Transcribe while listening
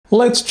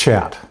Let's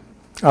chat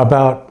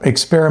about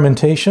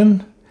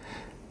experimentation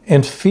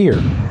and fear.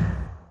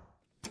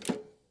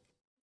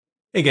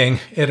 Hey gang,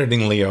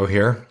 Editing Leo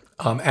here.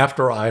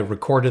 After I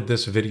recorded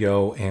this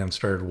video and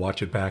started to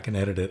watch it back and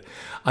edit it,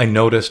 I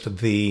noticed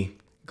the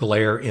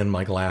glare in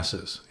my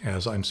glasses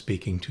as I'm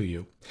speaking to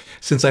you.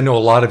 Since I know a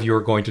lot of you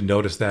are going to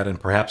notice that and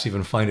perhaps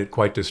even find it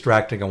quite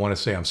distracting, I want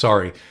to say I'm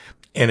sorry.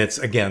 And it's,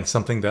 again,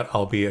 something that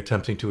I'll be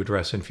attempting to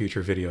address in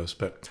future videos,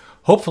 but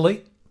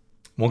hopefully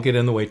won't get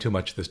in the way too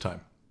much this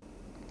time.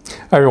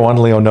 Hi everyone,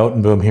 Leo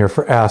Notenboom here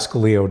for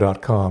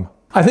askleo.com.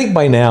 I think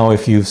by now,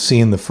 if you've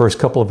seen the first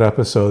couple of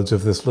episodes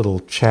of this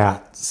little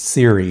chat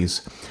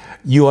series,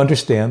 you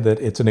understand that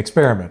it's an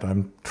experiment.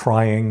 I'm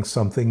trying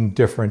something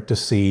different to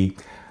see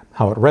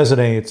how it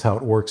resonates, how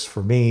it works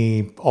for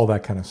me, all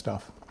that kind of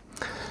stuff.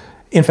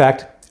 In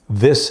fact,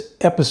 this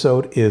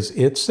episode is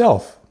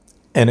itself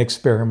an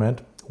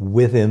experiment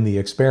within the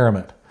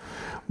experiment.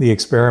 The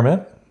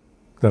experiment,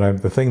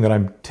 the thing that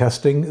I'm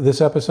testing this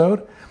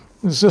episode,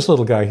 is this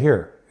little guy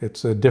here.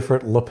 It's a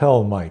different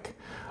lapel mic.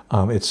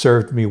 It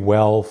served me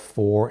well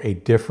for a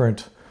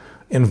different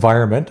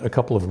environment a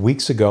couple of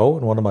weeks ago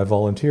in one of my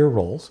volunteer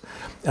roles.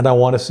 And I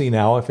want to see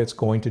now if it's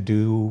going to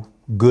do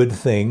good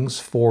things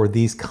for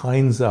these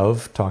kinds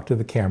of talk to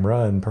the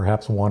camera and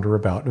perhaps wander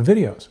about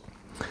videos.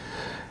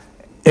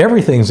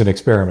 Everything's an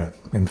experiment.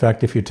 In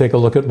fact, if you take a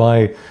look at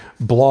my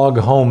blog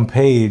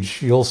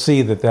homepage, you'll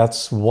see that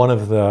that's one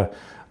of the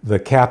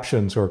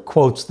captions or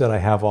quotes that I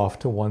have off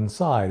to one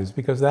side, is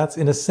because that's,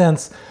 in a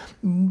sense,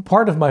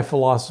 part of my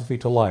philosophy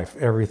to life.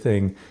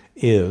 Everything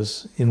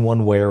is, in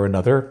one way or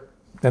another,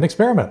 an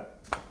experiment.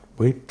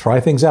 We try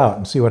things out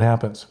and see what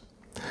happens.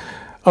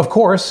 Of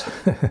course,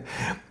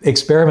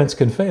 experiments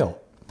can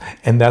fail.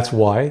 And that's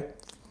why, in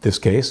this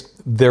case,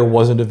 there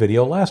wasn't a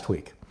video last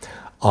week.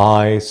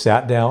 I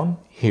sat down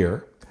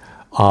here,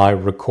 I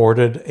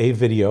recorded a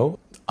video.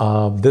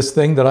 This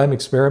thing that I'm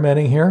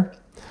experimenting here,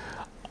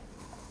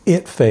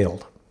 it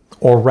failed,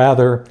 or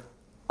rather,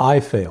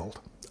 I failed.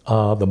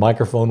 The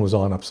microphone was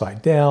on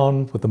upside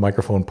down, with the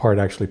microphone part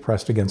actually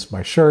pressed against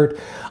my shirt.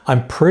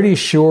 I'm pretty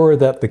sure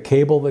that the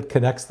cable that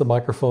connects the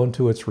microphone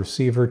to its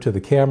receiver to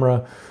the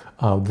camera,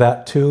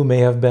 that too may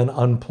have been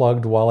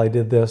unplugged while I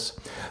did this.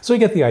 So you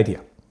get the idea.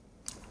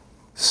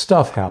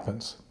 Stuff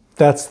happens.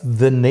 That's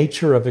the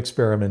nature of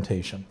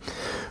experimentation.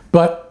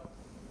 But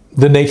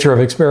the nature of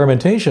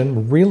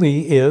experimentation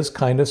really is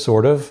kind of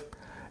sort of,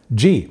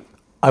 gee,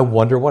 I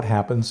wonder what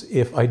happens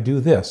if I do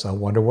this. I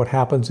wonder what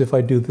happens if I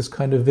do this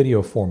kind of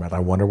video format. I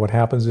wonder what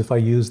happens if I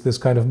use this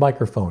kind of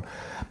microphone.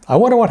 I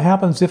wonder what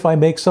happens if I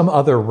make some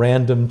other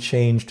random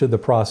change to the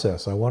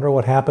process. I wonder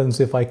what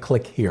happens if I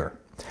click here.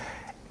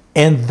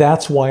 And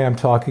that's why I'm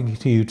talking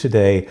to you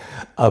today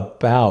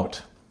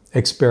about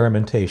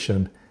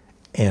experimentation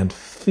and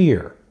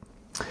fear.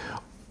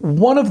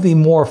 One of the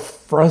more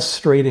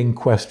frustrating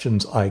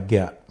questions I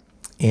get,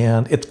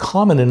 and it's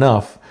common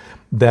enough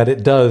that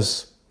it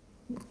does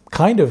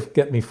kind of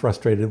get me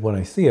frustrated when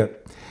I see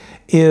it,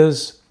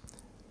 is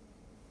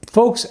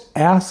folks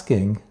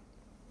asking,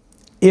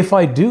 if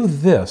I do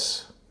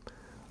this,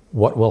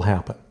 what will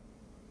happen?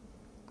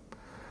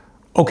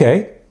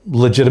 Okay,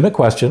 legitimate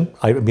question.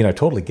 I mean, I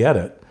totally get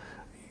it.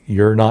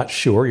 You're not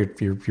sure,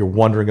 you're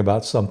wondering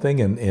about something,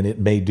 and it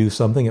may do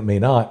something, it may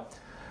not.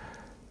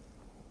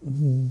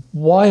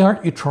 Why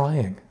aren't you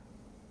trying?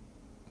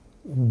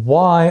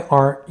 Why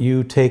aren't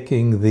you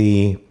taking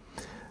the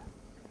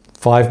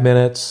 5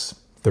 minutes,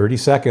 30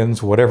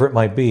 seconds, whatever it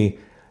might be,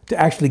 to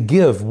actually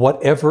give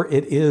whatever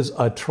it is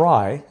a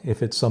try,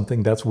 if it's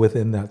something that's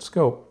within that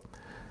scope,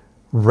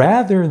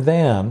 rather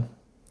than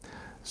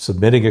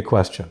submitting a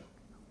question,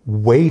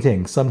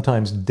 waiting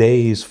sometimes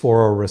days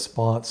for a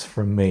response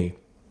from me?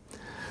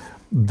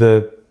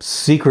 The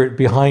secret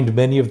behind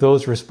many of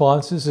those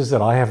responses is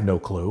that I have no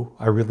clue.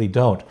 I really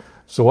don't.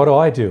 So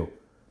what do?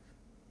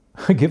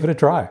 I give it a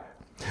try.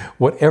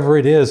 Whatever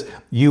it is,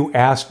 you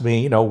asked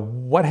me,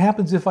 what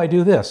happens if I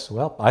do this?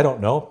 Well, I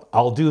don't know.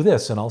 I'll do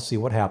this and I'll see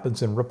what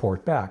happens and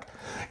report back.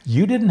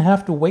 You didn't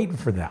have to wait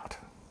for that.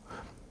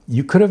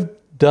 You could have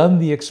done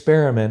the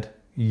experiment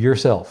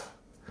yourself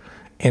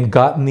and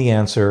gotten the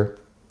answer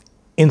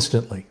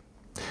instantly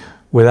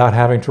without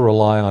having to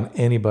rely on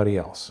anybody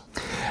else.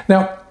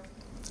 Now,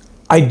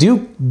 I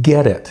do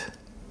get it.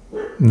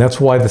 And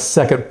that's why the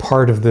second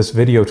part of this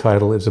video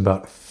title is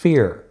about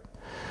fear.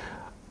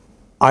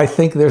 I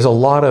think there's a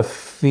lot of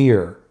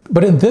fear.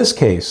 But in this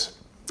case,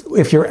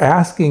 if you're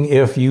asking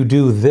if you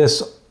do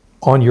this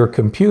on your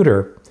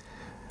computer,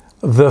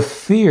 the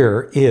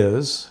fear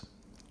is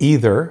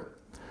either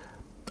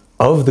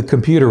of the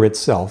computer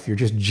itself. You're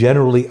just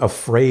generally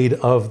afraid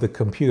of the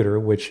computer,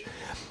 which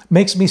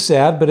makes me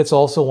sad, but it's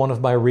also one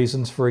of my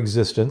reasons for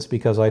existence,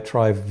 because I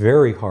try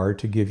very hard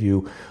to give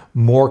you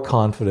more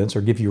confidence,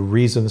 or give you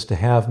reasons to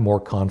have more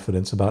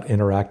confidence about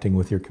interacting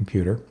with your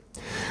computer.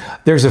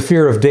 There's a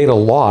fear of data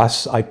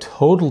loss. I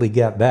totally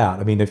get that.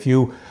 I mean, if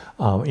you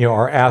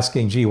are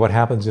asking, gee, what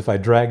happens if I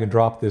drag and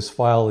drop this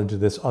file into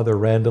this other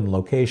random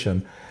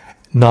location?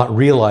 not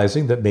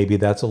realizing that maybe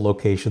that's a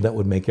location that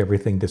would make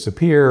everything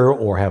disappear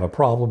or have a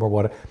problem or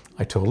what.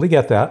 I totally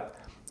get that.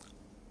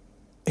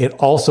 It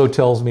also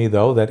tells me,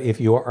 though, that if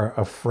you are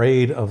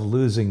afraid of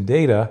losing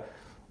data,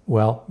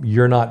 well,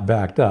 you're not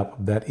backed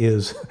up. That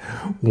is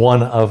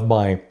one of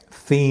my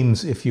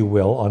themes, if you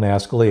will, on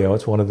Ask Leo.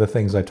 It's one of the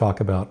things I talk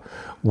about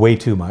way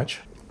too much.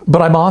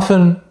 But I'm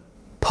often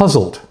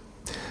puzzled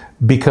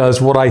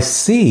because what I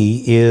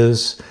see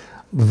is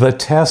the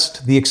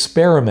test, the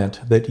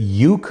experiment that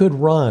you could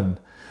run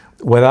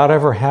without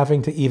ever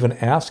having to even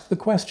ask the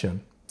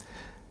question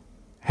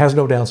has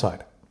no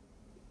downside.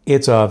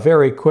 It's a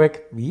very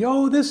quick,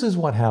 this is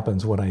what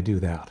happens when I do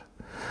that.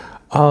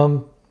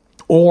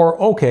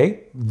 Or,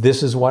 okay,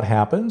 this is what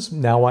happens.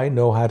 Now I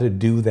know how to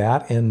do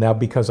that. And now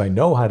because I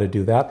know how to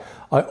do that,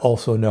 I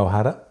also know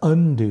how to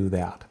undo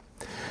that.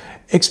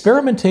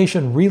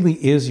 Experimentation really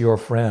is your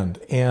friend.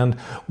 And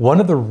one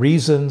of the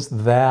reasons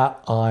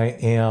that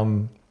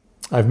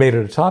I've made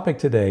it a topic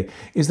today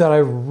is that I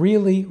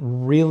really,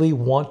 really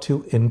want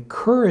to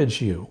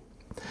encourage you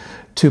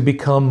to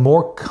become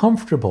more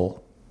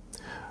comfortable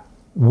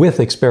with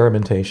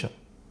experimentation.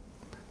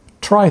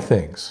 Try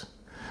things.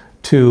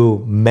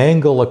 To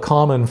mangle a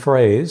common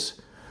phrase,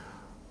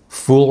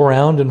 fool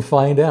around and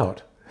find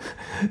out.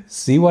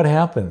 See what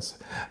happens.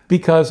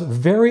 Because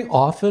very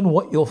often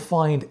what you'll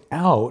find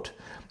out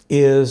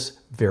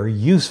is very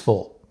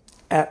useful.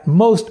 At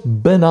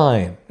most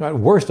benign. At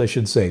worst, I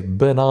should say,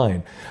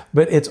 benign.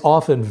 But it's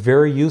often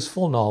very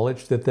useful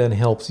knowledge that then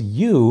helps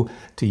you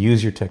to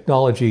use your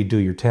technology, do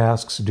your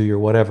tasks, do your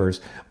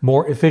whatevers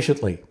more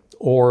efficiently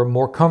or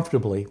more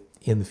comfortably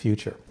in the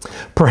future.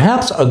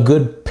 Perhaps a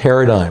good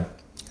paradigm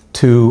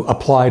to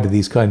apply to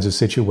these kinds of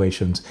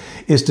situations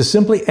is to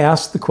simply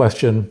ask the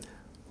question,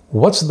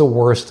 what's the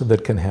worst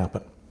that can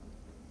happen?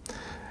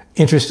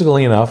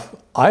 Interestingly enough,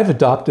 I've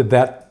adopted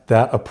that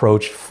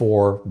approach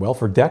for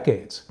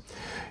decades.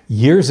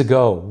 Years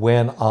ago,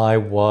 when I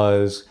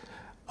was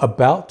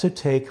about to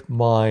take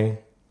my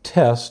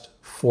test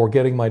for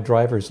getting my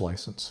driver's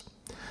license,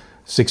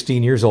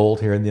 16 years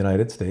old here in the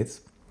United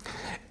States,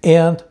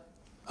 and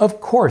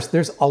of course,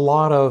 there's a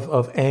lot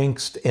of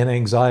angst and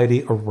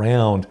anxiety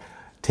around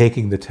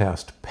taking the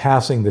test,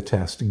 passing the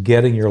test,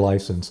 getting your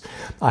license.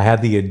 I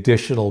had the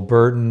additional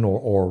burden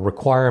or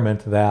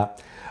requirement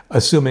that,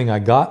 assuming I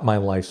got my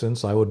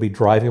license, I would be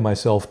driving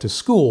myself to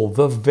school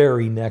the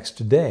very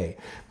next day.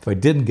 If I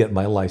didn't get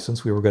my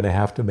license, we were going to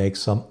have to make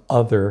some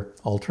other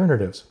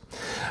alternatives.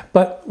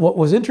 But what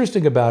was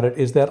interesting about it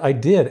is that I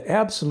did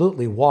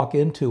absolutely walk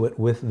into it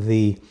with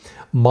the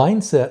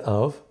mindset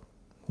of,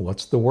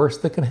 what's the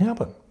worst that can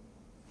happen?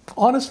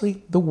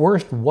 Honestly, the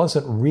worst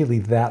wasn't really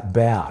that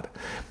bad.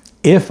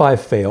 If I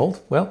failed,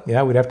 well,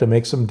 yeah, we'd have to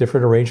make some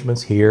different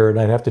arrangements here, and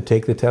I'd have to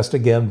take the test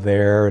again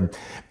there, and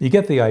you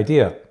get the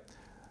idea.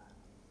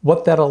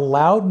 What that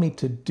allowed me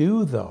to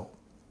do, though,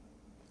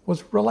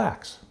 was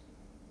relax.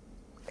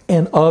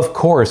 And of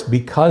course,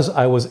 because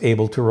I was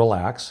able to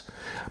relax,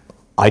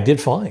 I did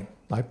fine.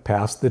 I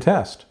passed the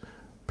test.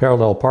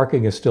 Parallel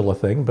parking is still a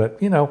thing, but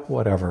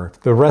whatever.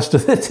 The rest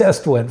of the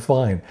test went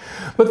fine.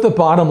 But the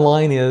bottom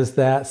line is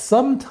that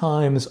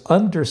sometimes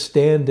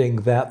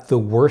understanding that the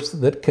worst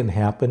that can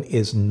happen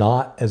is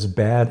not as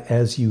bad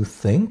as you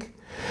think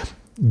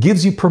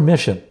gives you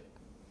permission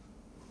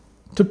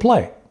to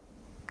play,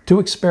 to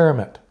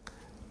experiment,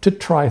 to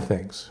try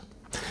things.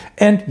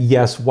 And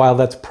yes, while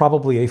that's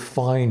probably a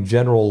fine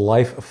general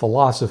life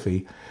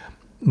philosophy,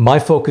 my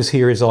focus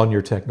here is on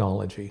your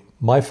technology.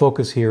 My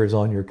focus here is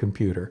on your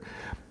computer.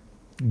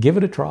 Give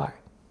it a try.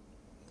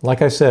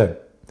 Like I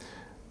said,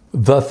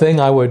 the thing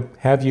I would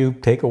have you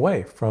take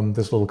away from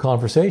this little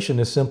conversation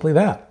is simply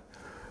that.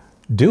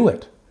 Do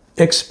it.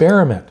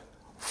 Experiment.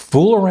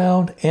 Fool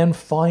around and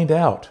find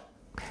out.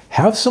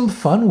 Have some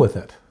fun with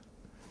it.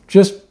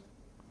 Just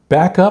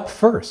back up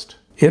first.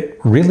 It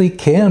really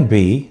can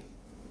be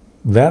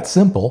that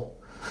simple,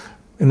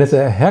 and it's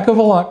a heck of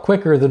a lot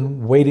quicker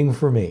than waiting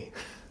for me.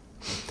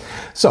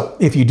 So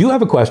if you do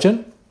have a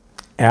question,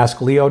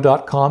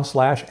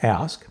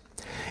 askleo.com/ask.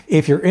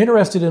 If you're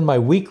interested in my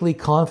weekly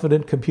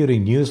Confident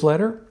Computing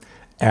newsletter,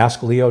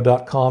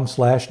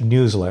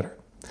 askleo.com/newsletter.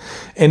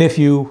 And if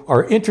you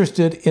are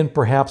interested in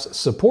perhaps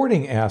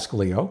supporting Ask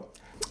Leo,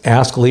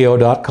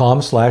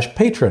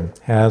 askleo.com/patron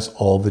has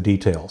all the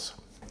details.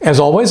 As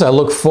always, I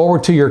look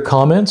forward to your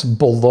comments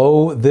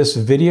below this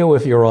video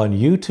if you're on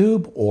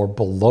YouTube, or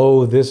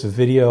below this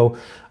video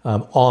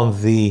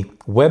on the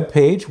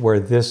webpage where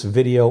this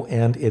video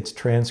and its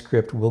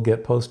transcript will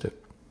get posted.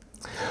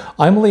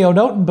 I'm Leo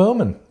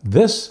Notenboom, and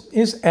this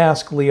is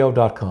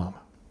AskLeo.com.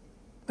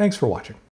 Thanks for watching.